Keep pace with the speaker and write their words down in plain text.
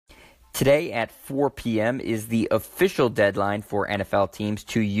Today at 4 p.m. is the official deadline for NFL teams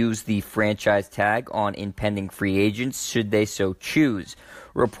to use the franchise tag on impending free agents should they so choose.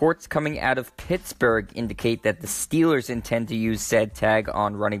 Reports coming out of Pittsburgh indicate that the Steelers intend to use said tag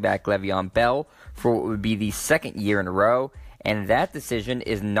on running back Le'Veon Bell for what would be the second year in a row, and that decision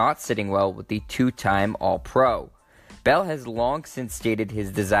is not sitting well with the two-time All-Pro. Bell has long since stated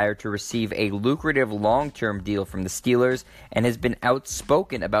his desire to receive a lucrative long-term deal from the Steelers and has been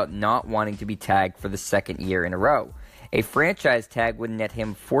outspoken about not wanting to be tagged for the second year in a row. A franchise tag would net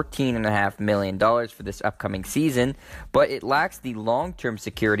him $14.5 million for this upcoming season, but it lacks the long-term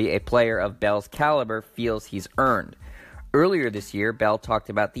security a player of Bell's caliber feels he's earned. Earlier this year, Bell talked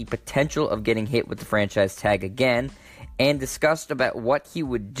about the potential of getting hit with the franchise tag again and discussed about what he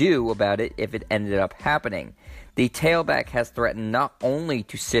would do about it if it ended up happening. The tailback has threatened not only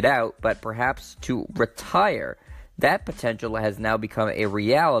to sit out, but perhaps to retire. That potential has now become a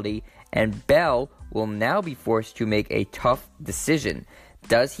reality, and Bell will now be forced to make a tough decision.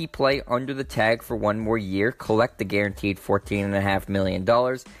 Does he play under the tag for one more year, collect the guaranteed $14.5 million,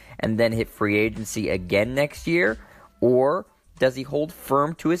 and then hit free agency again next year? Or does he hold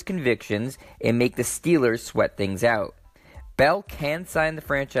firm to his convictions and make the Steelers sweat things out? Bell can sign the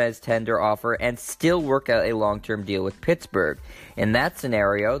franchise tender offer and still work out a long-term deal with Pittsburgh. In that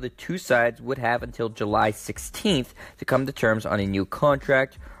scenario, the two sides would have until July 16th to come to terms on a new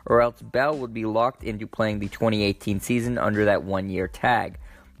contract, or else Bell would be locked into playing the 2018 season under that one-year tag.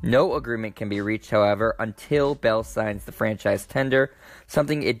 No agreement can be reached, however, until Bell signs the franchise tender,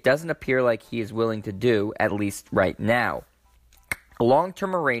 something it doesn't appear like he is willing to do, at least right now. A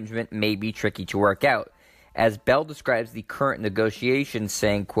long-term arrangement may be tricky to work out, as Bell describes the current negotiations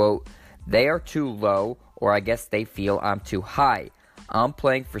saying, quote, "They are too low, or I guess they feel I'm too high. I'm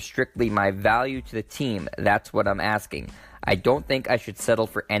playing for strictly my value to the team. That's what I'm asking. I don't think I should settle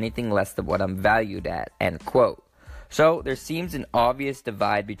for anything less than what I'm valued at," end quote. So there seems an obvious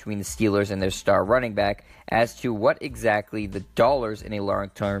divide between the Steelers and their star running back as to what exactly the dollars in a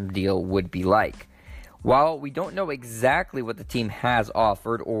long-term deal would be like. While we don't know exactly what the team has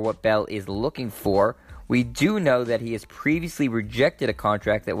offered or what Bell is looking for, we do know that he has previously rejected a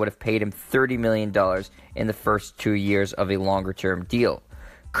contract that would have paid him $30 million in the first 2 years of a longer-term deal.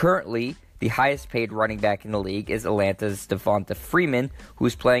 Currently, the highest-paid running back in the league is Atlanta's Devonta Freeman, who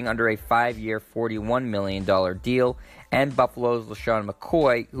is playing under a 5-year, $41 million deal, and Buffalo's LeSean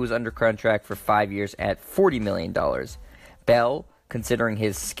McCoy, who is under contract for 5 years at $40 million. Bell, considering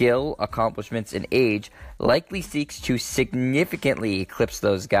his skill, accomplishments, and age, likely seeks to significantly eclipse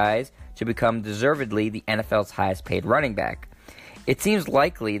those guys to become deservedly the NFL's highest-paid running back. It seems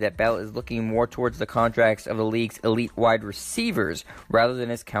likely that Bell is looking more towards the contracts of the league's elite wide receivers rather than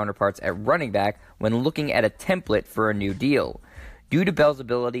his counterparts at running back when looking at a template for a new deal. Due to Bell's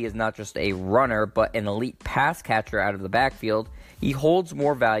ability as not just a runner but an elite pass catcher out of the backfield, he holds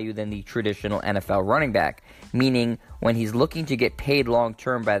more value than the traditional NFL running back, meaning when he's looking to get paid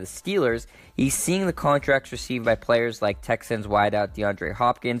long-term by the Steelers, he's seeing the contracts received by players like Texans wideout DeAndre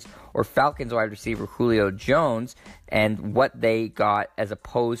Hopkins or Falcons wide receiver Julio Jones and what they got as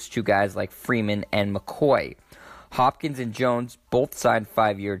opposed to guys like Freeman and McCoy. Hopkins and Jones both signed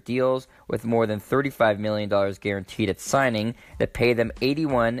 5-year deals with more than $35 million guaranteed at signing that pay them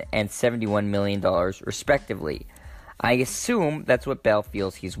 $81 and $71 million respectively. I assume that's what Bell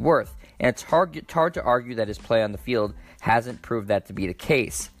feels he's worth, and it's hard to argue that his play on the field hasn't proved that to be the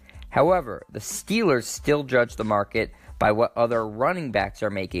case. However, the Steelers still judge the market by what other running backs are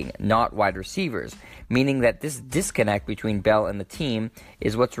making, not wide receivers, meaning that this disconnect between Bell and the team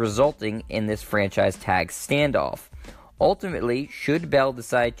is what's resulting in this franchise tag standoff. Ultimately, should Bell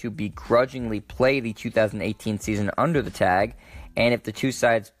decide to begrudgingly play the 2018 season under the tag, and if the two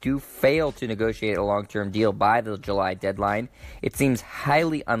sides do fail to negotiate a long-term deal by the July deadline, it seems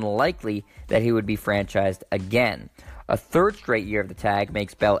highly unlikely that he would be franchised again. A third straight year of the tag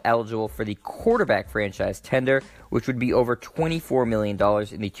makes Bell eligible for the quarterback franchise tender, which would be over $24 million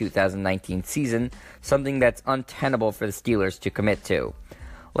in the 2019 season, something that's untenable for the Steelers to commit to.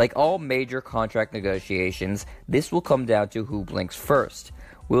 Like all major contract negotiations, this will come down to who blinks first.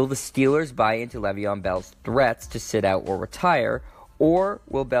 Will the Steelers buy into Le'Veon Bell's threats to sit out or retire, or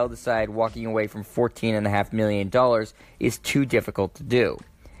will Bell decide walking away from $14.5 million is too difficult to do?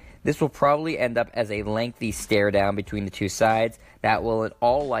 This will probably end up as a lengthy stare-down between the two sides that will in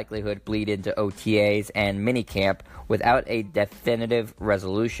all likelihood bleed into OTAs and minicamp without a definitive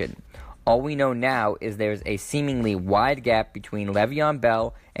resolution. All we know now is there's a seemingly wide gap between Le'Veon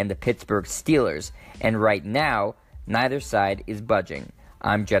Bell and the Pittsburgh Steelers, and right now, neither side is budging.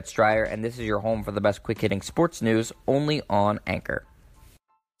 I'm Jet Stryer, and this is your home for the best quick-hitting sports news only on Anchor.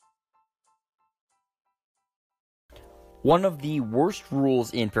 One of the worst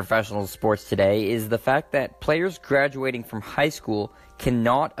rules in professional sports today is the fact that players graduating from high school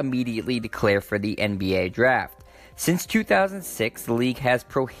cannot immediately declare for the NBA draft. Since 2006, the league has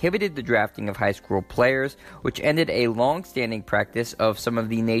prohibited the drafting of high school players, which ended a long-standing practice of some of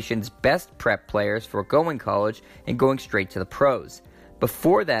the nation's best prep players foregoing college and going straight to the pros.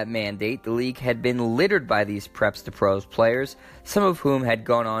 Before that mandate, the league had been littered by these preps to pros players, some of whom had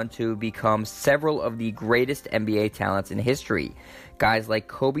gone on to become several of the greatest NBA talents in history. Guys like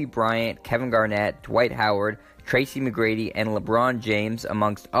Kobe Bryant, Kevin Garnett, Dwight Howard, Tracy McGrady, and LeBron James,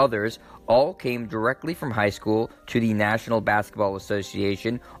 amongst others, all came directly from high school to the National Basketball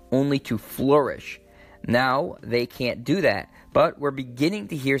Association, only to flourish. Now, they can't do that, but we're beginning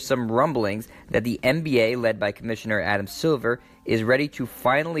to hear some rumblings that the NBA, led by Commissioner Adam Silver, is ready to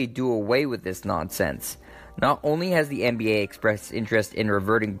finally do away with this nonsense. Not only has the NBA expressed interest in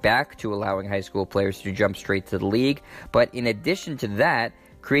reverting back to allowing high school players to jump straight to the league, but in addition to that,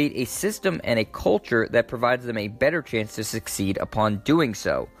 create a system and a culture that provides them a better chance to succeed upon doing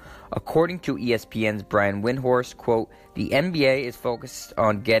so. According to ESPN's Brian Windhorst, quote, "The NBA is focused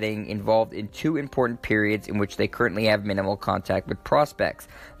on getting involved in two important periods in which they currently have minimal contact with prospects: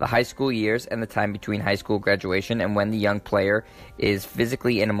 the high school years and the time between high school graduation and when the young player is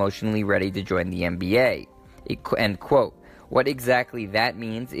physically and emotionally ready to join the NBA." End quote. What exactly that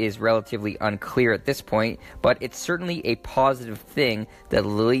means is relatively unclear at this point, but it's certainly a positive thing that the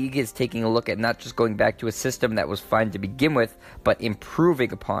league is taking a look at not just going back to a system that was fine to begin with, but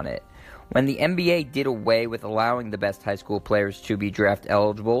improving upon it. When the NBA did away with allowing the best high school players to be draft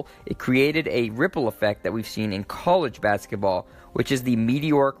eligible, it created a ripple effect that we've seen in college basketball, which is the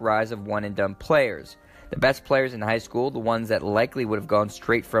meteoric rise of one-and-done players. The best players in high school, the ones that likely would have gone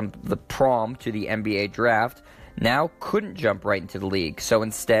straight from the prom to the NBA draft, now couldn't jump right into the league, so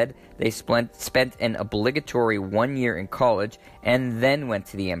instead they spent an obligatory 1 year in college and then went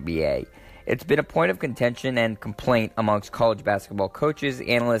to the NBA. It's been a point of contention and complaint amongst college basketball coaches,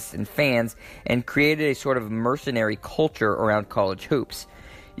 analysts, and fans, and created a sort of mercenary culture around college hoops.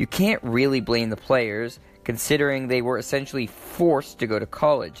 You can't really blame the players, considering they were essentially forced to go to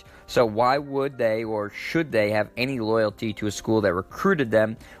college. So why would they or should they have any loyalty to a school that recruited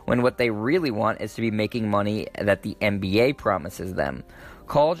them when what they really want is to be making money that the NBA promises them?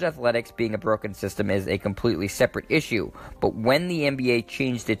 College athletics being a broken system is a completely separate issue, but when the NBA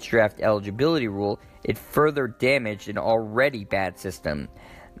changed its draft eligibility rule, it further damaged an already bad system.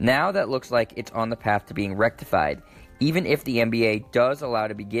 Now that looks like it's on the path to being rectified. Even if the NBA does allow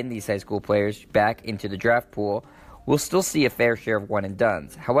to begin these high school players back into the draft pool, we'll still see a fair share of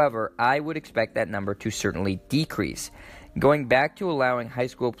one-and-dones. However, I would expect that number to certainly decrease. Going back to allowing high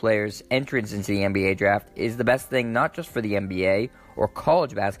school players entrance into the NBA draft is the best thing not just for the NBA or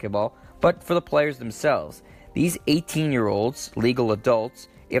college basketball, but for the players themselves. These 18-year-olds, legal adults,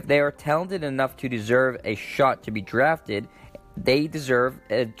 if they are talented enough to deserve a shot to be drafted, they deserve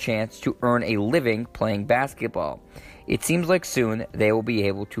a chance to earn a living playing basketball. It seems like soon they will be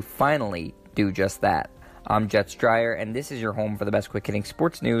able to finally do just that. I'm Jet Stryer, and this is your home for the best quick-hitting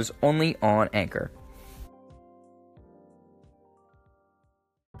sports news, only on Anchor.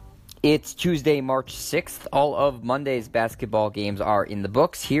 It's Tuesday, March 6th. All of Monday's basketball games are in the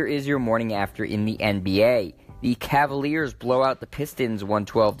books. Here is your morning after in the NBA. The Cavaliers blow out the Pistons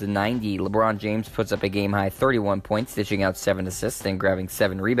 112-90. LeBron James puts up a game-high 31 points, dishing out 7 assists and grabbing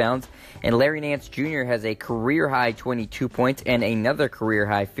 7 rebounds. And Larry Nance Jr. has a career-high 22 points and another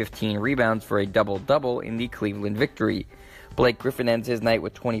career-high 15 rebounds for a double-double in the Cleveland victory. Blake Griffin ends his night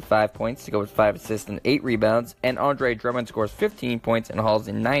with 25 points to go with 5 assists and 8 rebounds. And Andre Drummond scores 15 points and hauls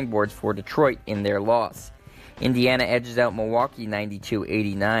in 9 boards for Detroit in their loss. Indiana edges out Milwaukee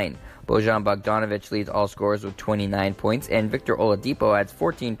 92-89. Bojan Bogdanovic leads all scorers with 29 points, and Victor Oladipo adds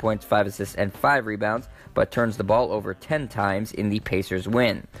 14 points, 5 assists, and 5 rebounds, but turns the ball over 10 times in the Pacers'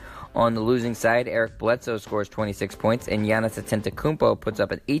 win. On the losing side, Eric Bledsoe scores 26 points, and Giannis Antetokounmpo puts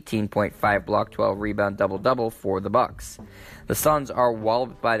up an 18.5 block, 12 rebound double-double for the Bucks. The Suns are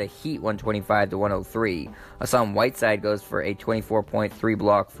walloped by the Heat 125-103. Hassan Whiteside goes for a 24.3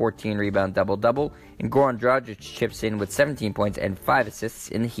 block, 14 rebound double-double, and Goran Dragic chips in with 17 points and 5 assists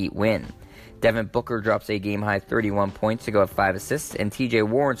in the Heat win. Devin Booker drops a game-high 31 points to go with 5 assists, and TJ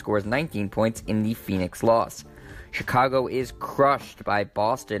Warren scores 19 points in the Phoenix loss. Chicago is crushed by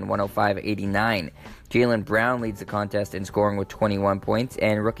Boston 105-89. Jaylen Brown leads the contest in scoring with 21 points,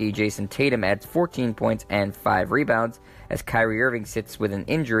 and rookie Jason Tatum adds 14 points and 5 rebounds as Kyrie Irving sits with an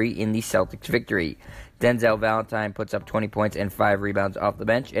injury in the Celtics victory. Denzel Valentine puts up 20 points and 5 rebounds off the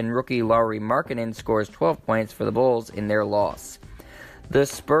bench, and rookie Lauri Markkanen scores 12 points for the Bulls in their loss. The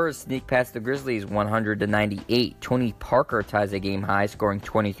Spurs sneak past the Grizzlies 100-98. Tony Parker ties a game high, scoring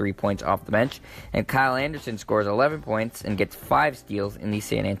 23 points off the bench, and Kyle Anderson scores 11 points and gets 5 steals in the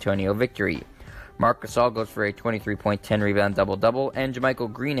San Antonio victory. Marc Gasol goes for a 23-point, 10-rebound double-double, and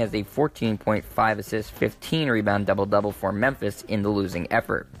JaMychal Green has a 14.5 assist, 15-rebound double-double for Memphis in the losing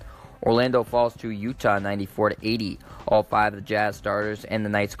effort. Orlando falls to Utah 94-80. All 5 of the Jazz starters and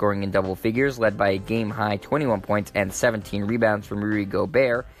the night scoring in double figures, led by a game-high 21 points and 17 rebounds from Rudy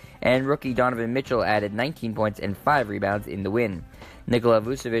Gobert, and rookie Donovan Mitchell added 19 points and 5 rebounds in the win. Nikola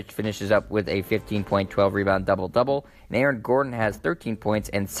Vucevic finishes up with a 15-point, 12-rebound double-double, and Aaron Gordon has 13 points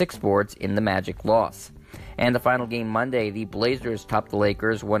and 6 boards in the Magic loss. And the final game Monday, the Blazers top the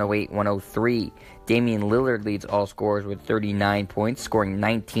Lakers 108-103. Damian Lillard leads all scorers with 39 points, scoring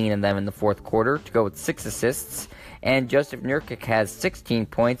 19 of them in the fourth quarter to go with 6 assists. And Jusuf Nurkic has 16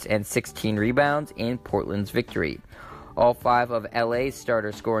 points and 16 rebounds in Portland's victory. All 5 of LA's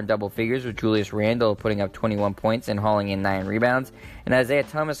starters score in double figures, with Julius Randle putting up 21 points and hauling in 9 rebounds, and Isaiah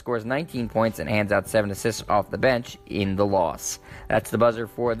Thomas scores 19 points and hands out 7 assists off the bench in the loss. That's the buzzer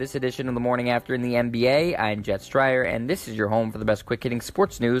for this edition of the Morning After in the NBA. I'm Jet Stryer, and this is your home for the best quick-hitting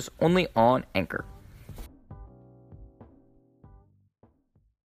sports news, only on Anchor.